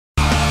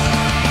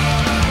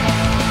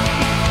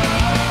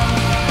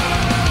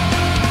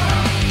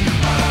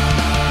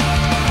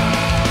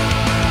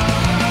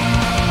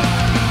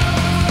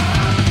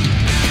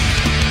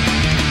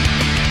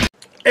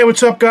Hey,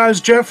 what's up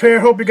guys? Jeff here.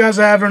 Hope you guys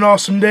are having an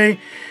awesome day.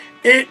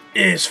 It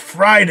is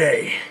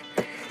Friday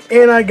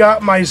and I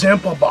got my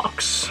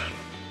Zamplebox.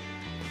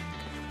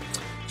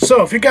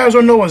 So if you guys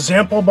don't know what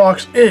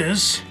Zamplebox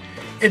is,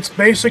 it's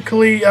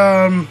basically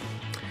you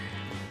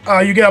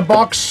get a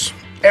box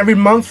every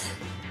month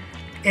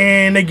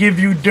and they give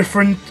you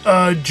different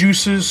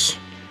juices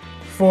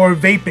for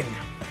vaping.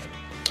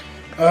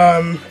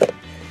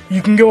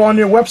 You can go on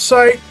their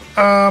website,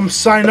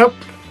 sign up.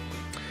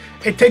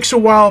 It takes a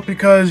while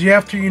because you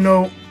have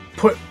to,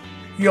 put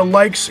your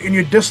likes and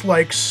your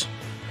dislikes.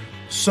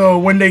 So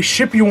when they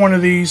ship you one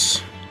of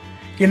these,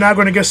 you're not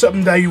going to get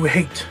something that you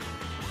hate.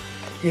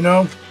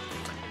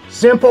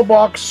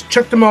 Zamplebox,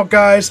 check them out,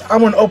 guys. I'm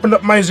going to open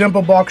up my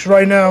Zamplebox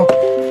right now.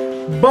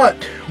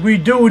 But we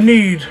do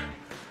need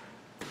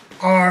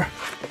our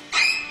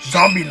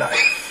zombie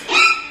knife.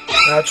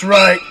 That's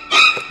right.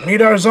 We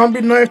need our zombie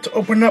knife to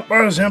open up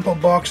our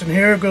Zamplebox, and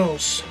here it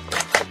goes.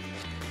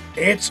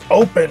 It's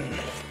open.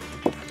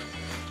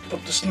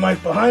 Put this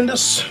knife behind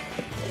us,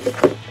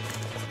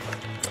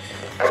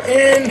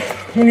 and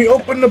when you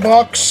open the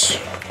box,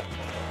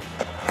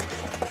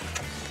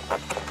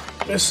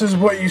 this is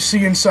what you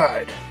see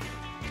inside.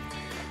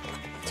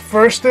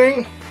 First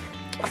things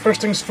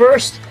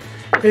first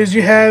is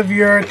you have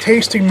your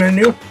tasting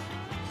menu,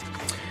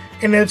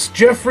 and it's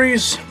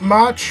Jeffrey's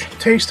Match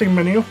tasting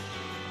menu,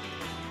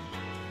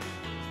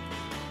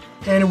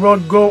 and we'll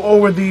go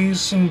over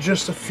these in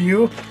just a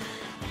few.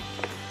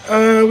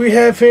 We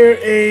have here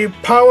a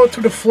Power to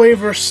the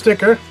Flavor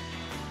sticker.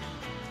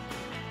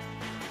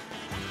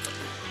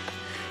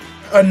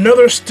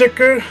 Another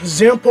sticker,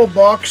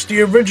 Zamplebox,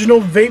 the original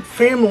vape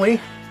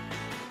family.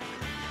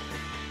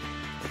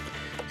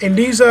 And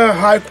these are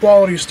high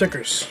quality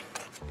stickers.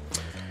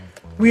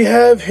 We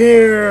have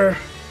here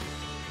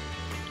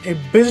a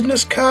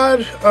business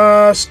card.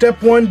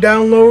 Step 1,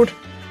 download.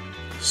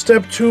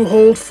 Step 2,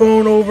 hold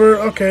phone over.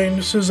 Okay, and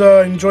this is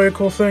enjoy a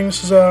cool thing.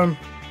 This is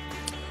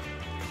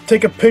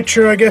take a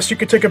picture. I guess you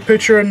could take a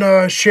picture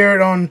and share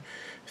it on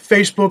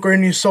Facebook or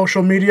any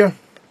social media.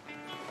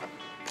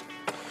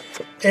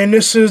 And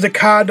this is the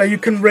card that you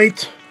can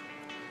rate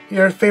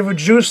your favorite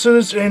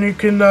juices, and you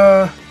can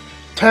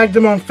tag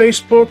them on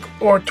Facebook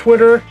or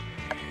Twitter,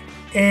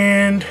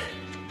 and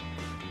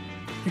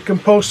you can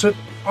post it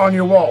on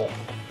your wall.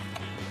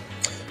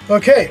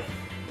 Okay,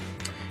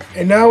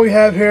 and now we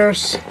have here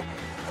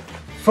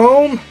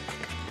foam,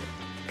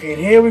 and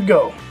here we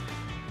go.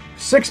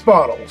 6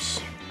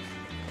 bottles.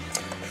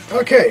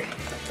 Okay,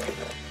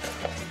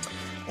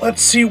 let's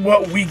see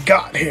what we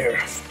got here.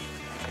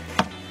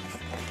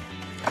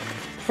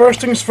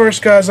 First things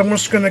first, guys, I'm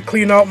just going to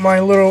clean out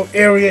my little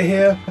area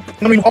here. I'm going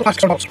to remove all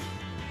plastic bottles.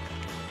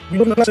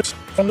 Remove the plastics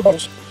from the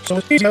bottles, so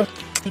it's easier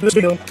to do this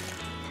video.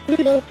 Come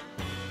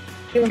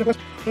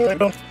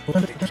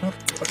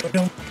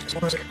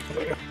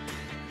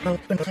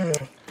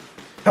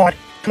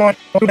on,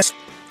 do this.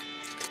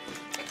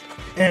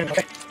 And,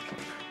 okay.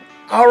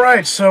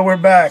 Alright, so we're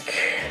back.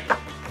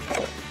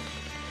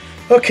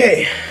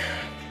 Okay,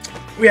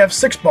 we have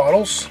 6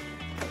 bottles.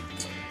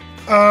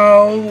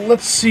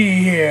 Let's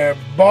see here.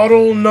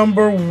 Bottle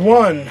number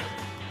 1.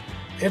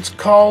 It's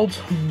called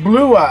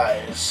Blue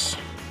Eyes.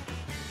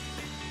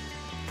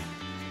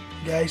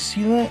 You guys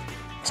see that?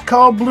 It's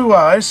called Blue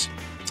Eyes.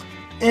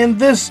 And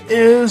this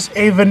is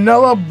a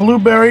vanilla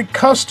blueberry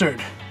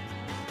custard.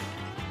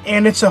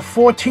 And it's a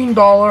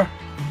 $14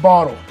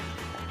 bottle.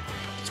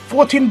 It's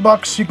 14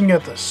 bucks, you can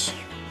get this.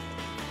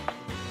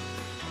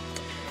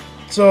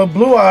 So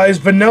Blue Eyes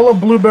vanilla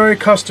blueberry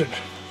custard.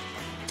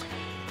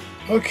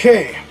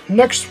 Okay,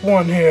 next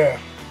one here.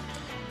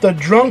 The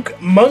Drunk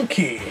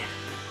Monkey.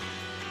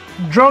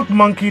 Drunk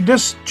Monkey,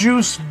 this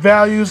juice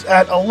values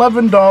at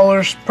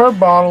 $11 per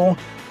bottle,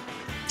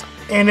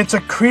 and it's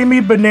a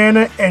creamy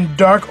banana and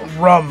dark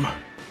rum.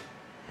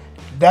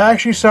 That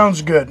actually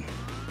sounds good.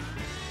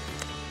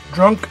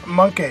 Drunk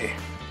Monkey.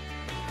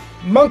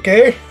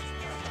 Monkey.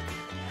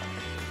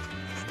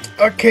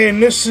 Okay, and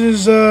this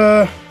is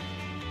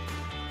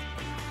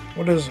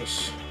what is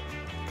this?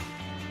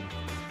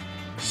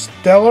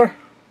 Stellar.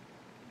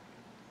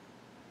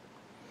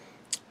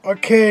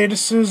 Okay,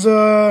 this is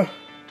the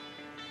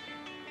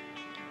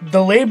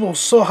label's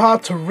so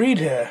hard to read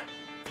here.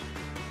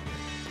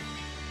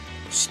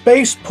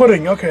 Space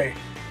Pudding. Okay,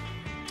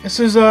 this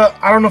is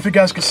I don't know if you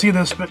guys can see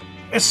this, but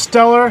it's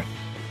Stellar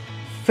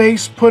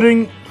Face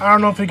Pudding. I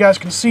don't know if you guys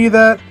can see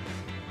that.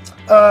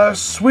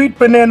 Sweet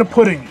banana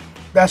pudding.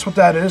 That's what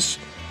that is,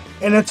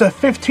 and it's a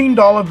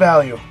 $15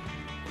 value.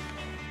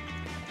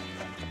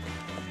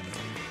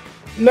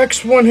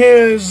 Next one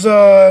here is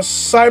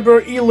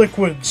Cyber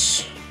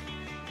E-Liquids.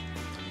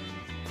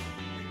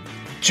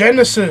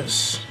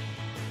 Genesis.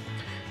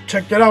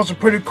 Check that out, it's a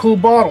pretty cool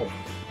bottle.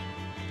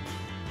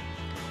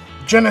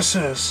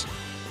 Genesis.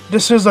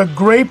 This is a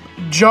Grape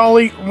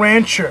Jolly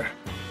Rancher.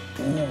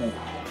 Ooh.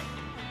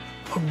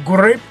 A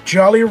Grape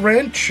Jolly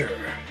Rancher.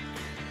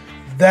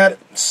 That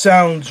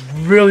sounds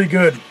really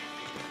good.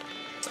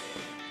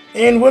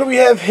 And what do we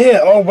have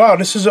here? Oh wow,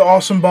 this is an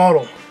awesome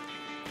bottle.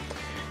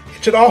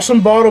 It's an awesome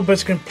bottle, but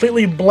it's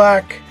completely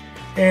black.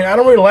 And I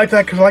don't really like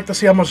that because I like to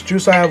see how much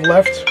juice I have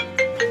left.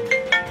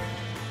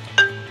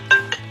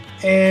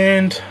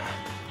 And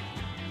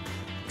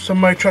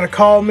somebody try to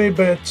call me,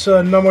 but it's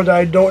a number that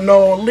I don't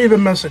know. Leave a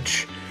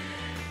message.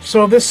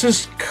 So this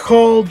is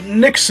called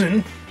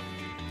Nixon.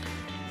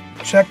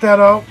 Check that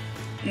out.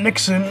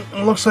 Nixon.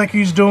 It looks like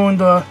he's doing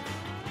the...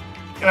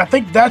 And I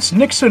think that's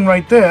Nixon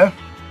right there.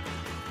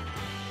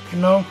 You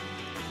know?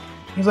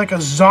 He's like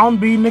a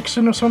zombie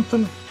Nixon or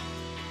something.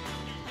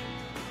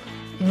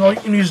 You know,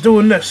 and he's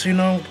doing this, you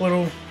know,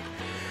 little...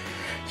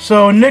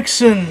 So,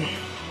 Nixon.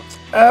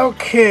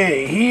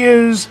 Okay, he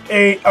is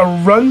a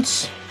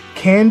Runts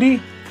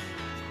candy.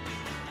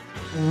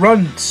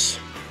 Runts.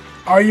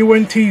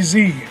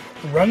 R-U-N-T-Z.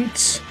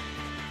 Runts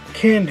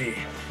candy.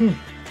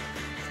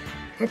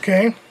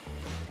 Okay.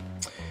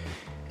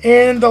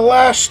 And the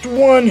last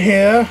one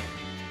here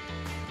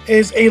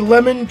is a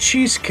lemon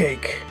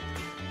cheesecake.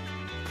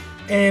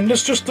 And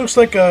this just looks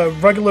like a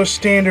regular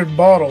standard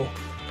bottle.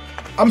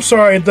 I'm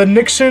sorry, the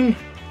Nixon,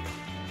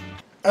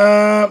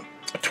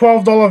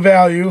 $12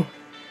 value.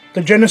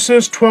 The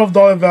Genesis,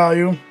 $12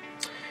 value.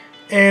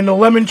 And the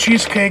lemon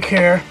cheesecake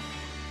here,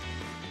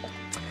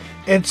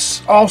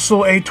 it's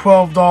also a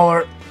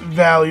 $12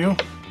 value.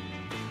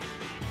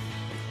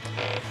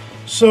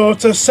 So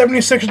it's a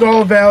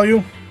 $76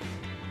 value.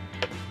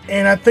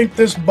 And I think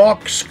this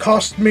box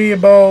cost me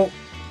about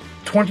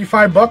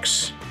 25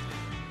 bucks.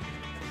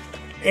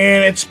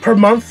 And it's per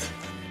month.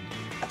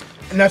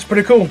 And that's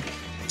pretty cool.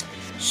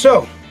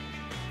 So,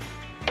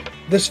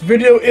 this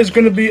video is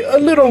going to be a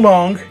little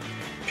long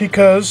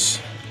because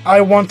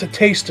I want to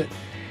taste it.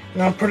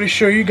 And I'm pretty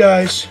sure you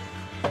guys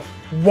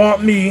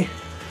want me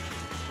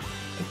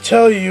to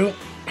tell you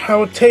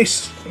how it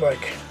tastes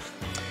like.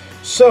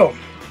 So,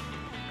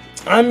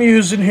 I'm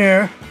using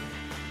here,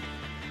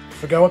 I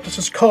forgot what this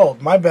is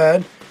called, my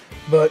bad,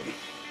 but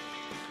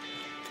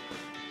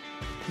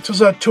this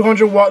is a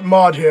 200 watt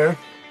mod here.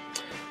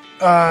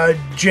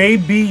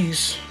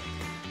 JB's,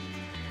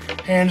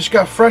 and it's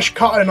got fresh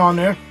cotton on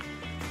there,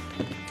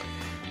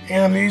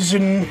 and I'm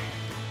using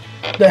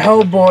the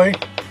Hellboy.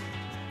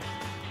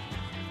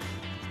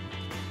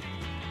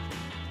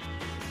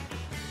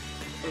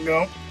 There we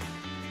go.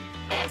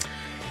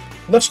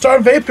 Let's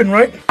start vaping,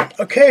 right?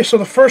 Okay, so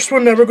the first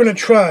one that we're going to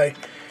try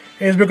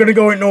is we're going to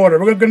go in order.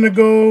 We're going to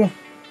go...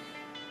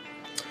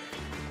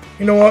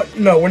 You know what?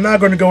 No, we're not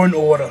going to go in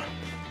order.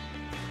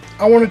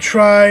 I want to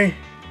try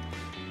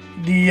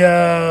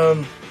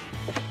the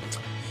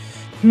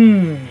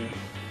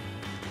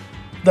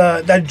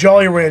that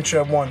Jolly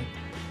Rancher one,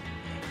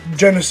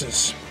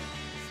 Genesis.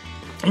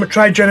 I'm gonna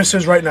try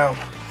Genesis right now.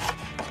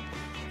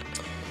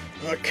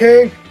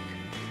 Okay,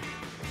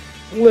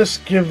 let's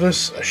give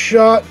this a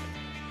shot.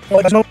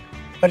 Okay.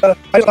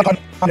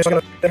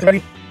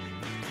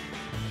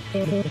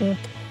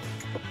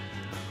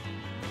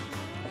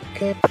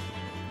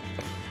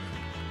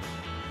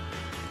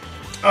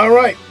 All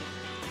right.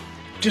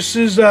 This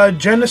is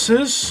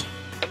Genesis,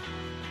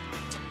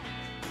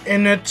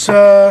 and it's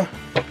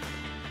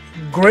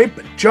Grape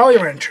Jolly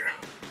Rancher.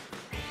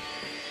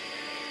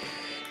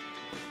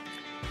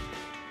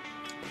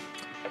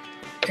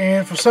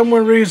 And for some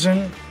weird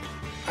reason,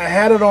 I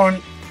had it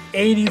on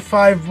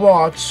 85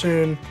 watts,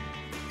 and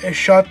it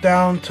shot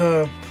down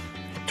to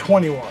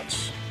 20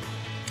 watts.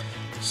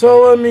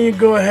 So let me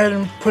go ahead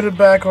and put it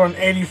back on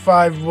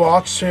 85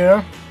 watts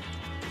here.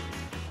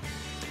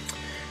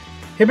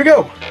 Here we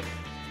go.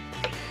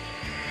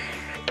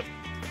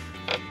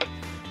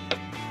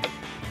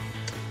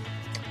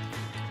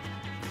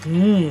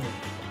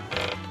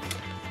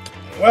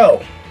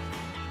 Well,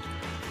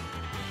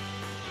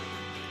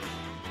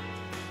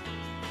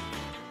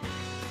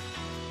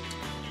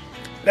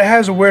 that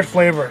has a weird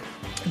flavor.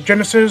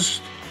 Genesis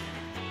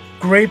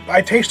grape.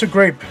 I taste a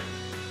grape.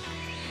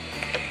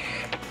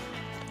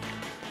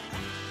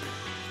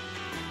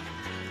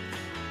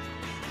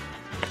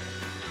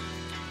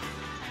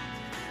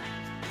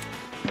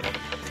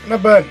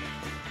 Not bad.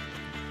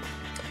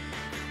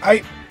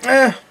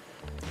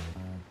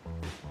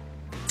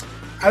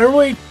 I don't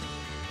really...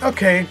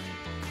 Okay.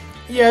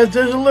 Yeah,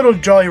 there's a little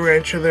Jolly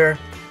Rancher there.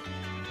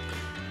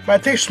 But I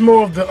taste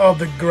more of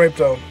the grape,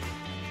 though.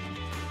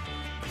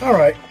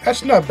 Alright,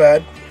 that's not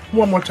bad.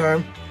 One more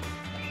time.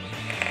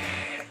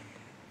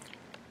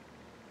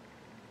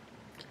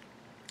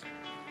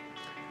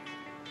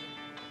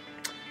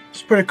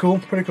 It's pretty cool,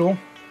 pretty cool.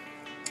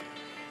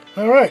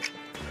 Alright.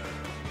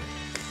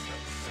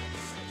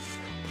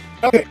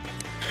 Okay.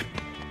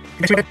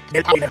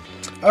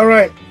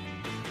 Alright.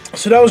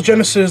 So that was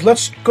Genesis.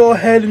 Let's go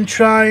ahead and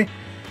try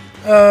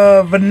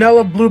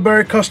vanilla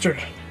blueberry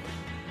custard.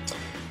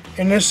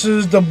 And this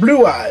is the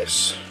Blue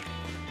Eyes.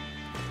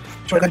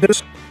 So I got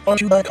this on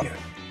you back here.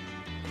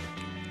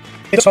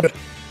 It's all good.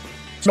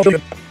 It's no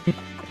good.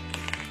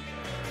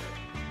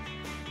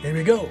 Here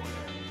we go.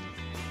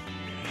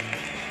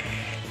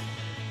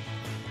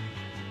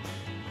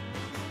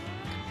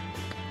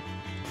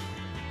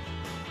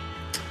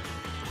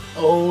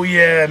 Oh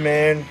yeah,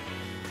 man.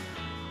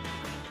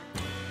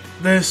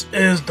 This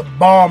is the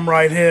bomb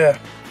right here.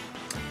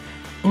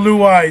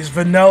 Blue Eyes,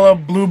 vanilla,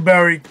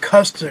 blueberry,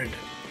 custard.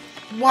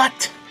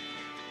 What?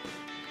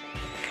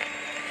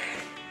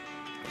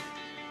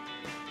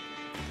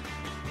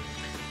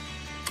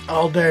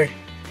 All day.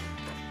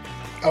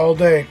 All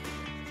day.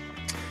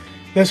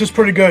 This is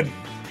pretty good.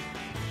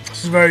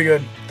 This is very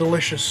good.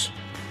 Delicious.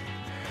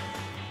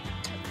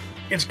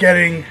 It's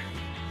getting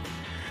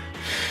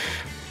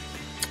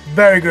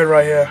very good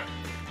right here.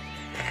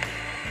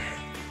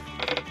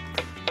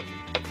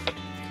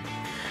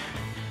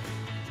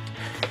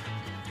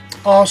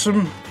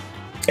 Awesome.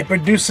 It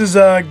produces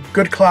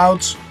good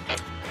clouds.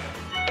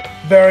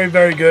 Very,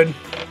 very good.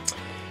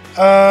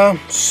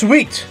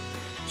 Sweet.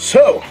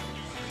 So,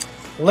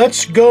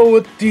 let's go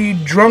with the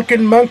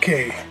Drunken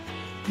Monkey.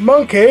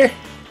 Monkey.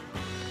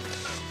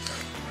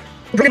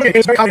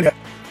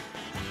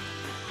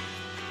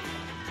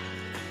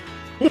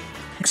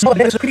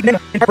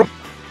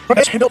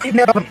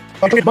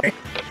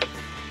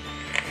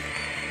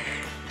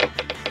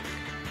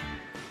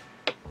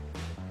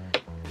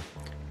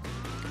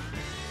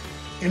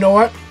 You know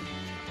what?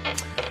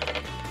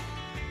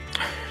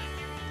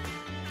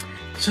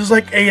 This is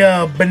like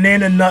a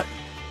banana nut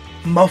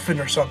muffin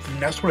or something.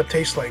 That's what it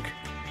tastes like.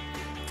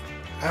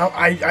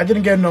 I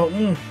didn't get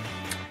no.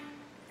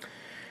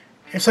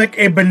 It's like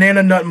a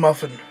banana nut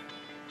muffin.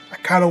 I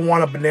kind of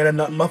want a banana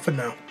nut muffin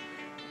now.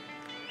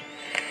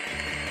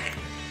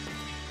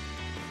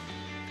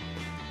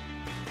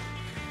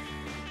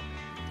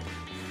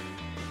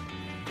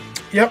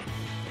 Yep,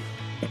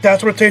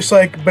 that's what it tastes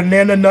like.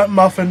 Banana nut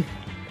muffin.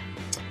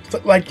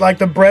 Like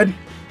the bread,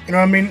 you know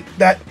what I mean?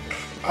 That,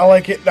 I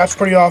like it. That's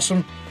pretty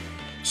awesome.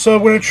 So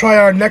we're gonna try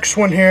our next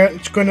one here.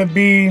 It's gonna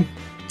be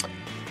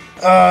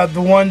the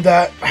one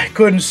that I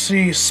couldn't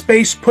see.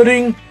 Space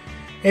pudding.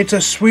 It's a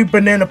sweet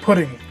banana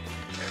pudding.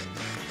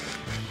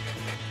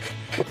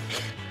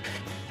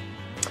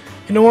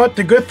 You know what?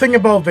 The good thing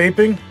about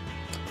vaping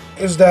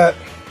is that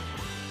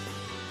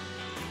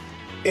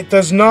it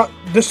does not.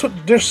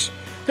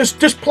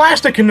 There's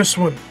plastic in this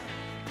one.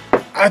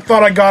 I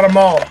thought I got them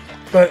all,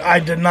 but I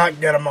did not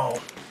get them all.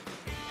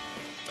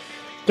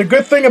 The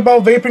good thing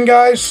about vaping,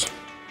 guys,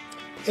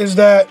 is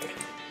that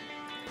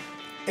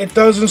it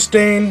doesn't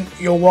stain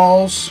your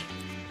walls.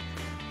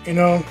 You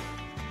know,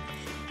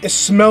 it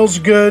smells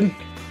good.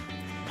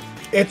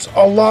 It's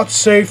a lot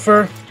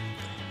safer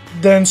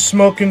than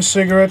smoking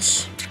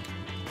cigarettes.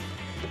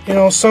 You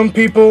know, some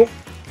people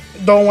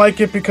don't like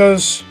it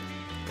because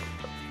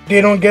they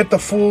don't get the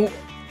full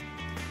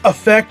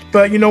effect,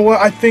 but you know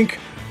what? I think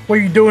what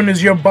you're doing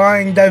is you're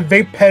buying that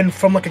vape pen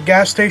from like a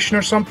gas station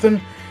or something,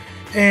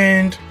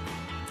 and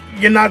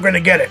you're not going to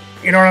get it.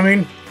 You know what I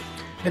mean?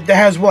 That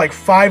has what, like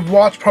 5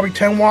 watts, probably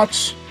 10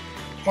 watts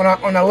on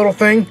that little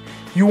thing.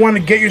 You want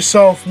to get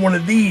yourself one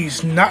of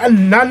these, not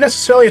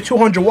necessarily a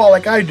 200 watt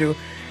like I do,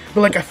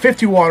 but like a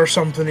 50 watt or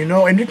something, you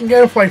know. And you can get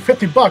them for like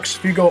 $50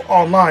 if you go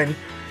online.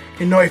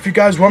 You know, if you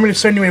guys want me to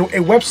send you a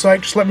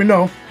website, just let me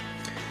know,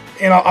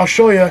 and I'll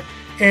show you,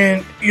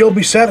 and you'll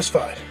be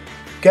satisfied,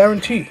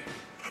 guarantee.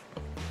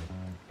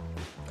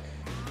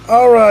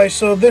 Alright,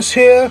 so this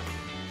here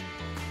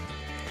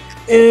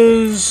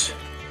is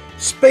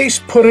Space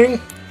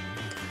Pudding,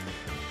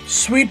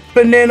 Sweet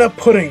Banana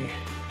Pudding.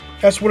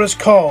 That's what it's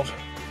called.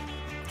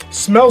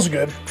 Smells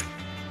good.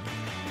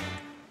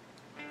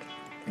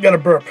 Got a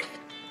burp.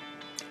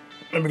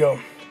 There we go.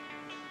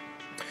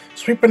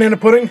 Sweet Banana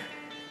Pudding.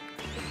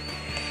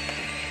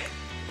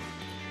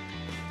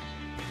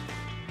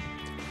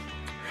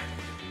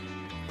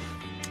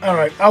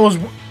 Alright, I was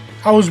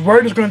worried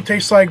it was going to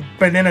taste like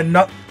banana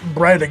nut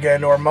bread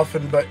again, or a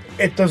muffin, but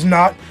it does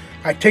not.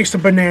 I taste the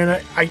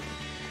banana.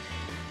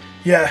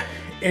 Yeah,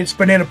 it's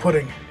banana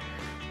pudding.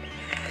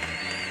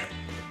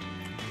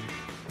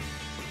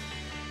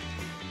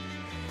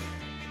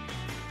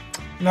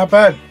 Not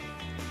bad.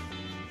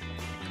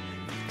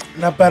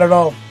 Not bad at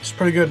all. It's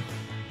pretty good.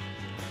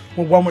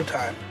 Well, one more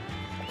time.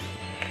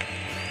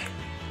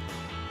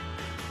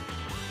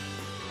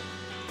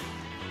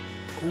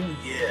 Oh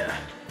yeah.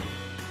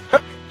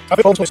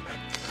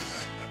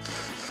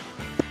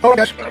 Oh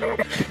gosh. Here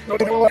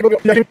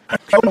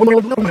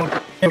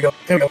we go.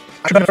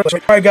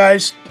 Alright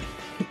guys.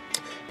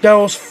 That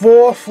was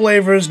 4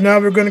 flavors. Now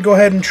we're gonna go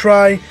ahead and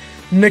try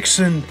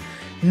Nixon.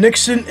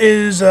 Nixon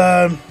is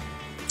a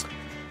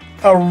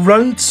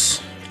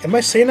Runts. Am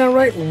I saying that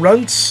right?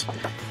 Runts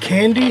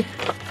candy.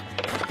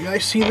 You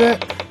guys see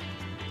that?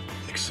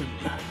 Nixon.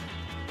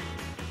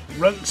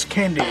 Runts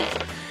candy.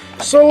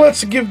 So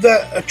let's give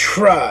that a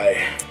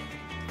try.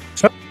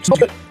 Smells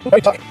good. Here we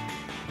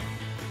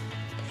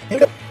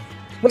go.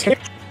 Runts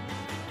candy.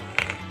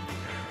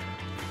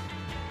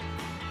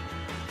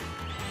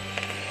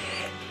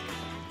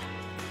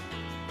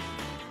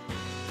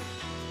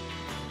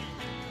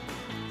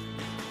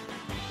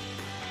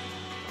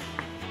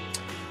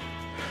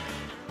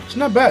 It's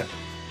not bad.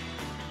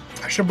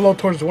 I should blow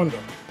towards the window.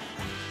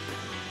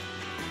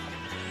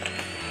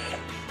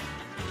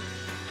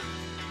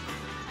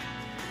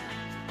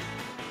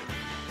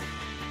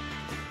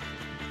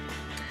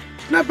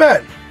 It's not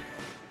bad.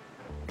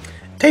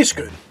 tastes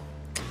good.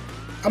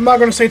 I'm not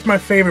gonna say it's my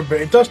favorite,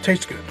 but it does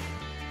taste good.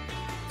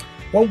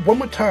 One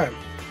more time.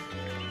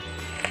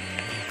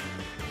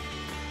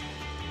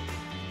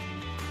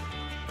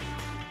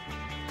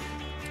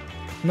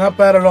 Not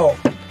bad at all.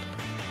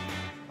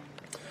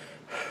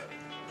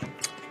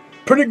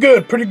 Pretty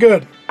good, pretty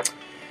good.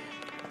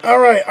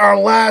 Alright, our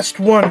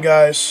last one,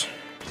 guys.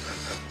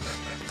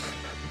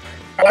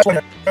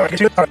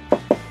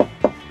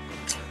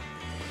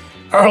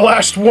 Our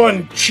last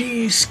one,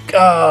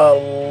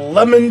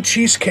 lemon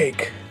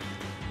cheesecake.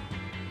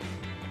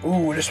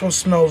 Ooh, this one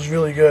smells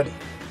really good.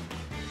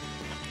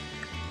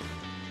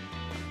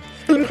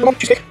 Lemon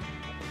cheesecake.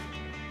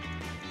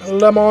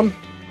 Lemon. Here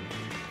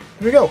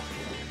we go.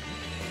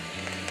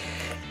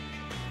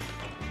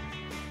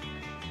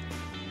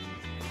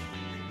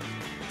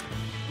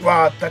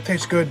 Wow, that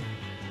tastes good.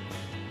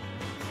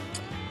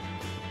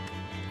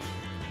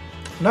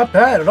 Not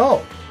bad at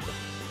all.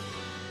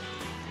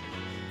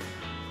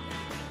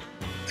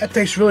 That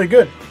tastes really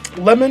good.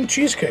 Lemon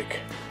cheesecake.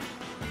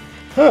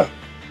 Huh.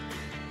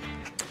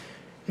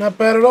 Not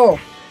bad at all.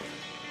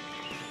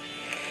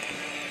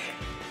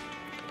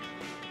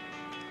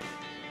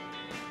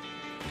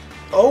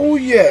 Oh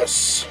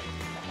yes.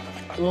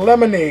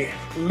 Lemony.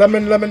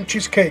 Lemon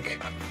cheesecake.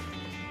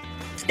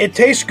 It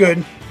tastes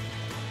good.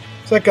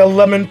 It's like a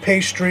lemon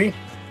pastry.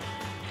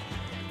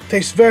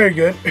 Tastes very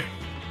good.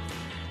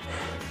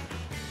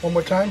 One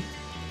more time.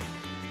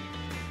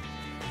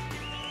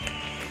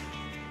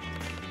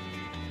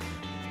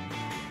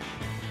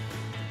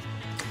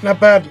 Not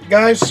bad,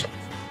 guys.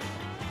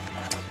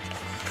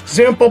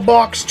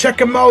 Zamplebox, check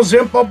them out,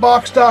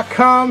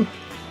 zamplebox.com.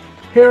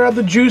 Here are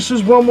the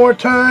juices one more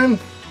time.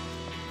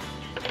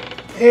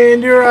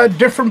 And there are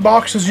different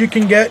boxes you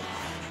can get.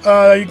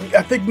 I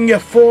think you can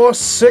get 4,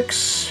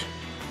 6,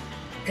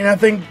 and I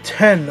think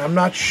 10. I'm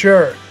not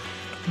sure.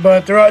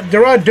 But there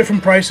are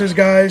different prices,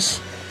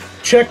 guys.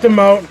 Check them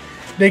out.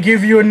 They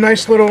give you a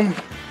nice little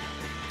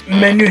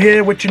menu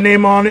here with your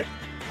name on it.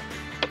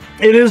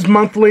 It is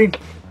monthly.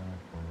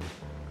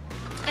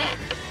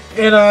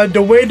 And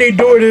the way they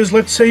do it is,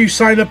 let's say you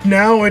sign up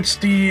now, it's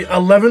the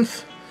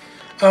 11th.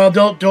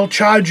 They'll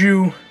charge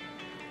you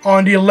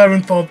on the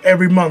 11th of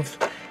every month.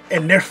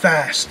 And they're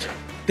fast.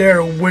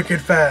 They're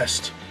wicked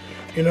fast.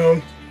 You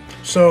know?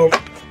 So,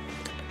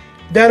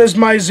 that is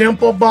my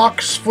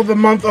Zamplebox for the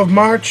month of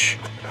March.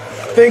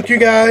 Thank you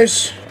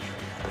guys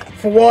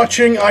for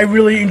watching. I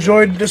really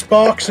enjoyed this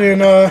box.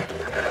 And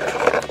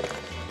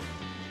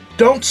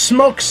don't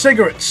smoke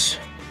cigarettes.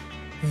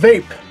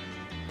 Vape.